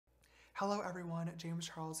Hello everyone, James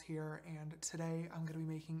Charles here, and today I'm going to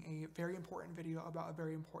be making a very important video about a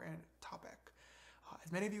very important topic.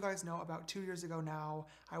 As many of you guys know, about 2 years ago now,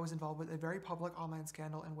 I was involved with a very public online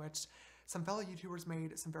scandal in which some fellow YouTubers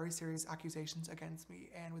made some very serious accusations against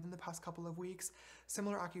me, and within the past couple of weeks,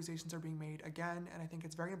 similar accusations are being made again, and I think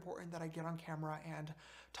it's very important that I get on camera and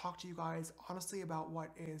talk to you guys honestly about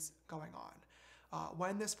what is going on.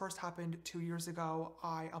 When this first happened 2 years ago,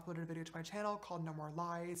 I uploaded a video to my channel called No More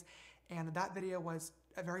Lies, and that video was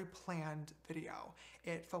a very planned video.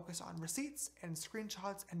 It focused on receipts and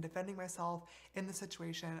screenshots and defending myself in the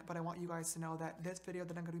situation, but I want you guys to know that this video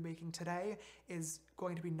that I'm going to be making today is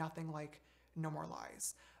going to be nothing like No More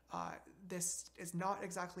Lies. This is not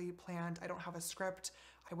exactly planned. I don't have a script.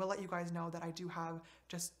 I will let you guys know that I do have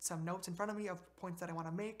just some notes in front of me of points that I want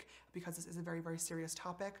to make because this is a very, very serious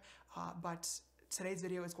topic, but today's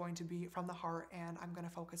video is going to be from the heart, and I'm going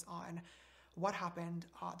to focus on what happened,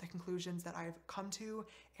 the conclusions that I've come to,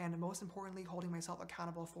 and most importantly, holding myself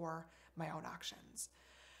accountable for my own actions.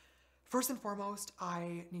 First and foremost,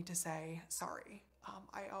 I need to say sorry.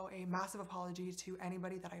 I owe a massive apology to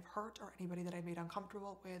anybody that I've hurt or anybody that I've made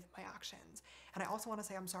uncomfortable with my actions. And I also want to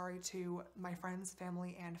say I'm sorry to my friends,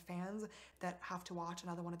 family, and fans that have to watch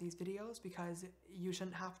another one of these videos because you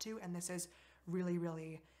shouldn't have to, and this is really,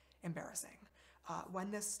 really embarrassing.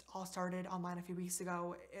 When this all started online a few weeks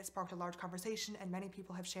ago, it sparked a large conversation and many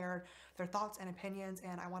people have shared their thoughts and opinions,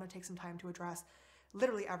 and I want to take some time to address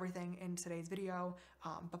literally everything in today's video.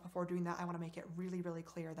 But before doing that, I want to make it really, really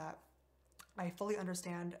clear that I fully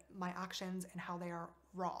understand my actions and how they are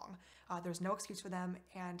wrong. There's no excuse for them,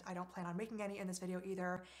 and I don't plan on making any in this video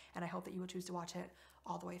either, and I hope that you will choose to watch it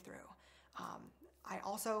all the way through. I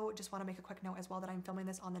also just want to make a quick note as well that I'm filming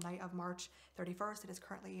this on the night of March 31st. It is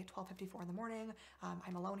currently 12:54 in the morning.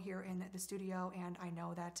 I'm alone here in the studio, and I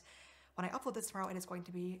know that when I upload this tomorrow, it is going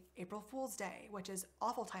to be April Fool's Day, which is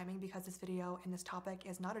awful timing because this video and this topic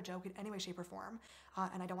is not a joke in any way, shape, or form,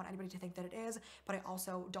 and I don't want anybody to think that it is, but I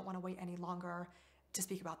also don't want to wait any longer to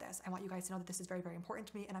speak about this. I want you guys to know that this is very, very important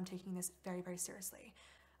to me, and I'm taking this very, very seriously.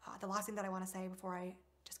 The last thing that I want to say before I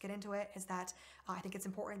just get into it is that I think it's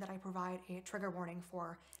important that I provide a trigger warning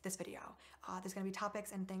for this video. There's going to be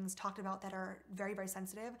topics and things talked about that are very, very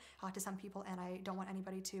sensitive to some people, and I don't want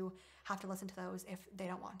anybody to have to listen to those if they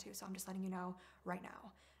don't want to, so I'm just letting you know right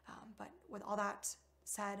now. But with all that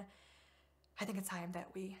said, I think it's time that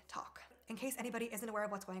we talk. In case anybody isn't aware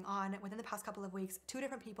of what's going on, within the past couple of weeks, 2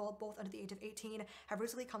 different people, both under the age of 18, have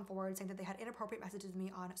recently come forward saying that they had inappropriate messages with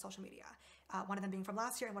me on social media. One of them being from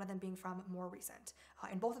last year and one of them being from more recent.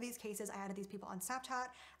 In both of these cases, I added these people on Snapchat,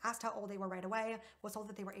 asked how old they were right away, was told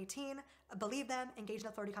that they were 18, believed them, engaged in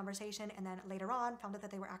a flirty conversation, and then later on found out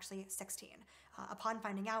that they were actually 16. Upon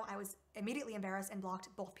finding out, I was immediately embarrassed and blocked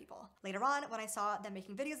both people. Later on, when I saw them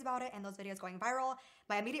making videos about it and those videos going viral,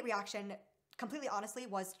 my immediate reaction, completely honestly,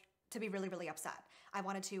 was to be really, really upset. I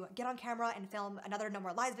wanted to get on camera and film another No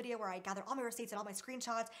More Lies video where I gather all my receipts and all my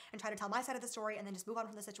screenshots and try to tell my side of the story and then just move on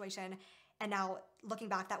from the situation. And now, looking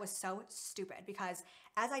back, that was so stupid because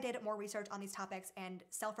as I did more research on these topics and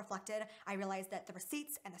self-reflected, I realized that the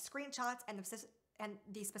receipts and the screenshots and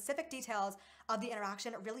the specific details of the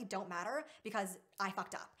interaction really don't matter because I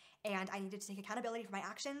fucked up. And I needed to take accountability for my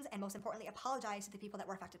actions and most importantly, apologize to the people that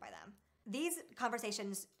were affected by them. These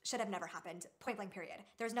conversations should have never happened, point blank period.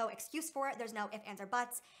 There's no excuse for it, there's no ifs, ands, or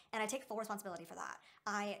buts, and I take full responsibility for that.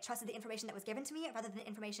 I trusted the information that was given to me rather than the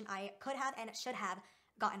information I could have and should have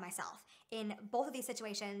gotten myself. In both of these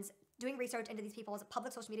situations, doing research into these people's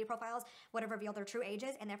public social media profiles would have revealed their true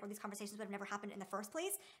ages, and therefore these conversations would have never happened in the first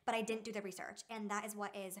place, but I didn't do the research, and that is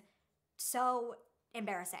what is so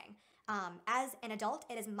embarrassing. As an adult,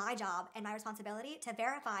 it is my job and my responsibility to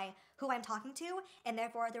verify who I'm talking to, and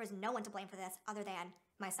therefore there is no one to blame for this other than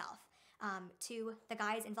myself. To the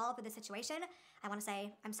guys involved with the situation, I want to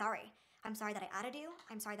say I'm sorry. I'm sorry that I added you,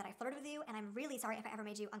 I'm sorry that I flirted with you, and I'm really sorry if I ever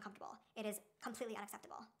made you uncomfortable. It is completely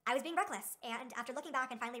unacceptable. I was being reckless, and after looking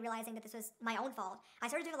back and finally realizing that this was my own fault, I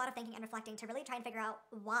started doing a lot of thinking and reflecting to really try and figure out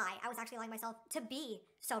why I was actually allowing myself to be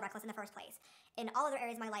so reckless in the first place. In all other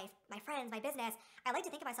areas of my life, my friends, my business, I like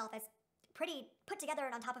to think of myself as pretty put together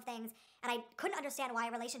and on top of things, and I couldn't understand why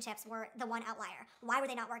relationships were the one outlier. Why were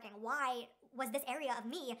they not working? Why was this area of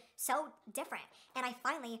me so different? And I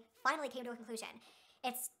finally came to a conclusion.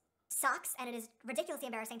 It sucks, and it is ridiculously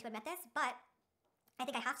embarrassing to admit this, but I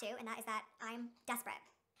think I have to, and that is that I'm desperate.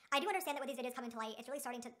 I do understand that with these videos coming to light, it's really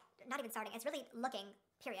starting to, not even starting, it's really looking,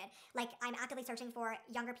 period. Like, I'm actively searching for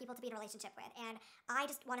younger people to be in a relationship with, and I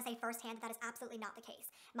just want to say firsthand that is absolutely not the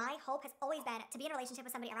case. My hope has always been to be in a relationship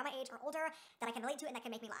with somebody around my age or older that I can relate to and that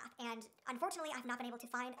can make me laugh, and unfortunately, I've not been able to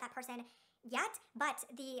find that person yet, but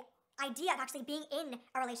the idea of actually being in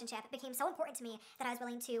a relationship became so important to me that I was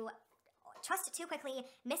willing to trust too quickly,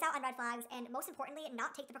 miss out on red flags, and most importantly,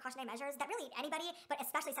 not take the precautionary measures that really anybody, but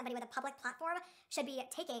especially somebody with a public platform, should be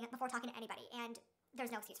taking before talking to anybody, and there's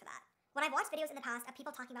no excuse for that. When I've watched videos in the past of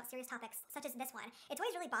people talking about serious topics, such as this one, it's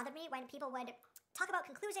always really bothered me when people would talk about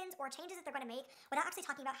conclusions or changes that they're going to make without actually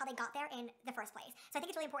talking about how they got there in the first place. So I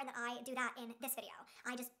think it's really important that I do that in this video.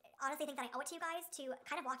 I just honestly think that I owe it to you guys to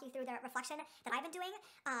kind of walk you through the reflection that I've been doing,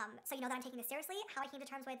 so you know that I'm taking this seriously, how I came to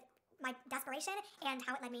terms with my desperation, and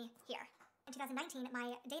how it led me here. In 2019,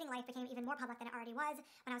 my dating life became even more public than it already was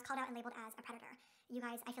when I was called out and labeled as a predator. You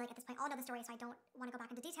guys, I feel like at this point all know the story, so I don't want to go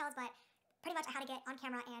back into details, but pretty much I had to get on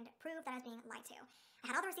camera and prove that I was being lied to. I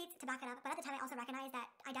had all the receipts to back it up, but at the time I also recognized that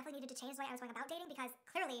I definitely needed to change the way I was going about dating because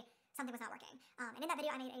clearly something was not working. And in that video,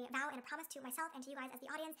 I made a vow and a promise to myself and to you guys as the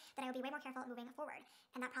audience that I would be way more careful moving forward.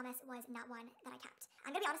 And that promise was not one that I kept.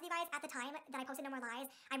 I'm gonna be honest with you guys, at the time that I posted No More Lies,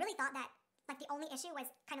 I really thought that like the only issue was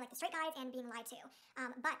kind of like the straight guys and being lied to.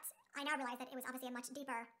 But I now realize that it was obviously a much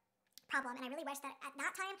deeper problem, and I really wish that at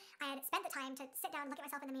that time I had spent the time to sit down, look at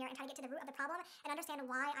myself in the mirror, and try to get to the root of the problem and understand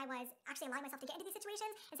why I was actually allowing myself to get into these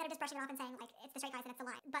situations instead of just brushing it off and saying like it's the straight guys and it's the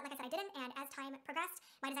lie. But like I said, I didn't, and as time progressed,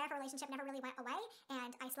 my desire for a relationship never really went away,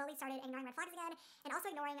 and I slowly started ignoring red flags again, and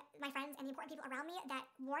also ignoring my friends and the important people around me that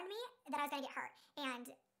warned me that I was going to get hurt.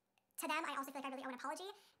 And to them, I also feel like I really owe an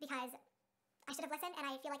apology because I should have listened, and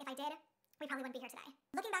I feel like if I did, we probably wouldn't be here today.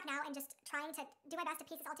 Looking back now and just trying to do my best to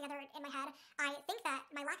piece this all together in my head, I think that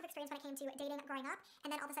my lack of experience when it came to dating growing up, and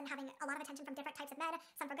then all of a sudden having a lot of attention from different types of men,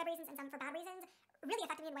 some for good reasons and some for bad reasons, really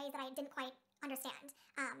affected me in ways that I didn't quite understand.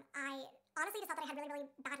 I honestly just thought that I had really, really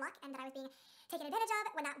bad luck and that I was being taken advantage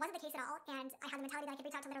of when that wasn't the case at all, and I had the mentality that I could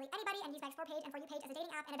reach out to literally anybody and use my Explore page and For You page as a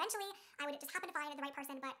dating app, and eventually I would just happen to find the right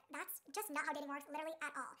person, but that's just not how dating works, literally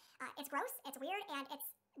at all. It's gross, it's weird, and it's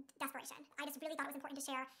desperation. I just really thought it was important to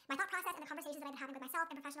share my thought process and the conversations that I've been having with myself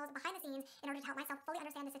and professionals behind the scenes in order to help myself fully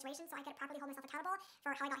understand the situation so I could properly hold myself accountable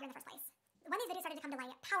for how I got here in the first place. When these videos started to come to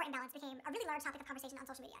light, power imbalance became a really large topic of conversation on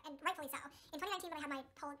social media, and rightfully so. In 2019, when I had my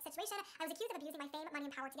whole situation, I was accused of abusing my fame, money,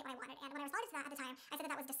 and power to get what I wanted, and when I responded to that at the time, I said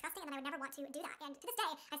that was disgusting and that I would never want to do that, and to this day,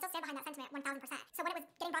 I still stand behind that sentiment 1000%. So when it was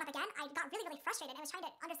getting brought up again, I got really, really frustrated, and I was trying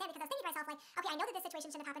to understand because I was thinking to myself, like, okay, I know that this situation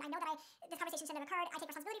shouldn't have happened, I know that this conversation shouldn't have occurred, I take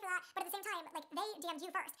responsibility for that, but at the same time, like, they DM'd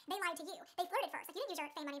you first, they lied to you, they flirted first, like, you didn't use your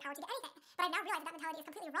fame, money, and power to get anything. But I now realize that mentality is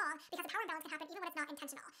completely wrong because the power imbalance can happen even when it's not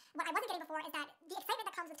intentional. What I wasn't getting before is that the excitement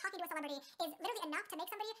that comes with talking to a celebrity is literally enough to make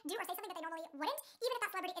somebody do or say something that they normally wouldn't, even if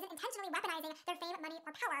that celebrity isn't intentionally weaponizing their fame, money,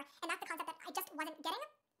 or power, and that's the concept that I just wasn't getting,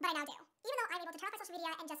 but I now do. Even though I'm able to turn off my social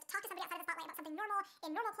media and just talk to somebody outside of the spotlight about something normal, in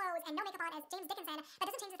normal clothes, and no makeup on as James Dickinson, that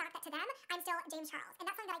doesn't change the fact that to them, I'm still James Charles, and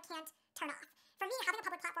that's something that I can't turn off. For me, having a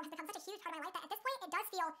public platform has become such a huge part of my life that at this point, it does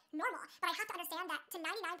feel normal, but I have to understand that to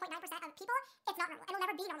 99.9% of people, it's not normal. It'll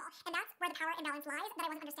never be normal, and that's where the power imbalance lies that I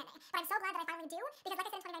wasn't understanding. But I'm so glad that I finally do, because like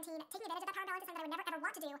I said in 2019, taking advantage of that power imbalance is something that I would never ever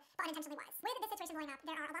want to do, but unintentionally was. With this situation blowing up,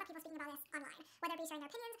 there are a lot of people speaking about this online, whether it be sharing their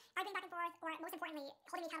opinions, arguing back and forth, or most importantly,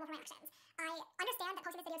 holding me accountable for my actions. I understand that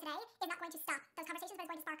posting this video today is not going to stop those conversations, but it's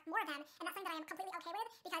going to spark more of them, and that's something that I am completely okay with,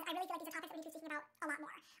 because I really feel like these are topics that we need to be speaking about a lot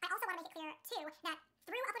more. I also want to make it clear, too, that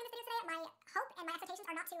through uploading this video today, my hope and my expectations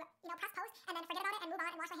are not to, press post and then forget about it and move on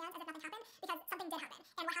and wash my hands as if nothing happened, because something did happen,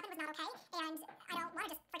 and what happened was not okay, and I don't want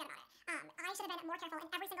to just forget about it. I should have been more careful in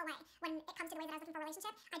every single way when it comes to the way that I was looking for a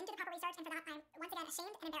relationship. I didn't do the proper research, and for that, I'm once again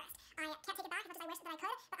ashamed and embarrassed. I can't take it back as much as I wish that I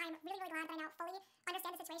could, but I'm really, really glad that I now fully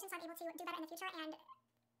understand the situation, so I'm able to do better in the future, and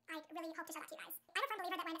I really hope to show that to you guys. I'm a firm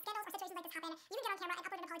believer that when scandals or situations like this happen, you can get on camera and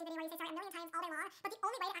upload an apology video where you say sorry a million times all day long, but the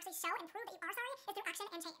only way to actually show and prove that you are sorry is through action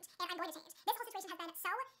and change, and I'm going to change. This whole situation has been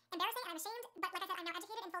so embarrassing, and I'm ashamed, but like I said, I'm now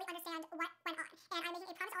educated and fully understand what went on, and I'm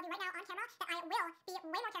making a promise to all of you right now on camera that I will be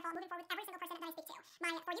way more careful moving forward with every single person that I speak to.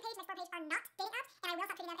 My For You page, my Explore page are not dating apps, and I will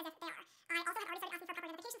stop treating them as if they are. I also have already started asking for proper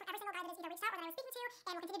identification for every single guy that has either reached out or that I was speaking to,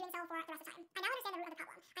 and will continue doing so for the rest of the time. I now understand the root of the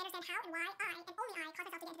problem. I understand how and why I, and only I, caused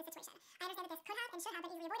myself to get into this situation. I understand that this could have and should have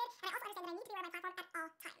been easily avoided, and I also understand that I need to be aware of my platform at all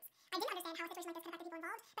times. I didn't understand how a situation like this could affect the people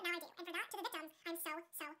involved, but now I do, and for that, to the victims, I'm so,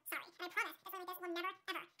 so sorry, and I promise that something like this will never,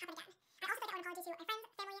 ever happen again. I also think I owe an apology to my friends,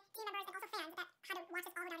 family, team members, and also fans that had to watch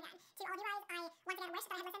this all go down again. To all of you guys, I once again wish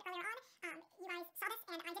that I had listened earlier on. You guys saw this,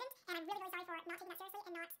 and I didn't, and I'm really, really sorry for not taking that seriously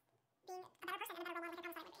and not being a better person and a better role model like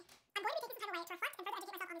I promised I would be. I'm going to be taking some time away to reflect and further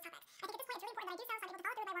educate myself on these topics. I think at this point it's really important that I do so I'm able to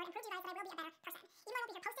follow through with my word and prove to you guys that I will be a better person. Even though I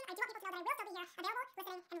won't be here posting, I do want people to know that I will still be here, available,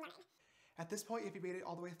 listening, and learning. At this point, if you made it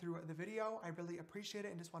all the way through the video, I really appreciate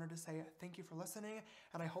it and just wanted to say thank you for listening,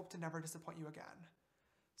 and I hope to never disappoint you again.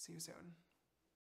 See you soon.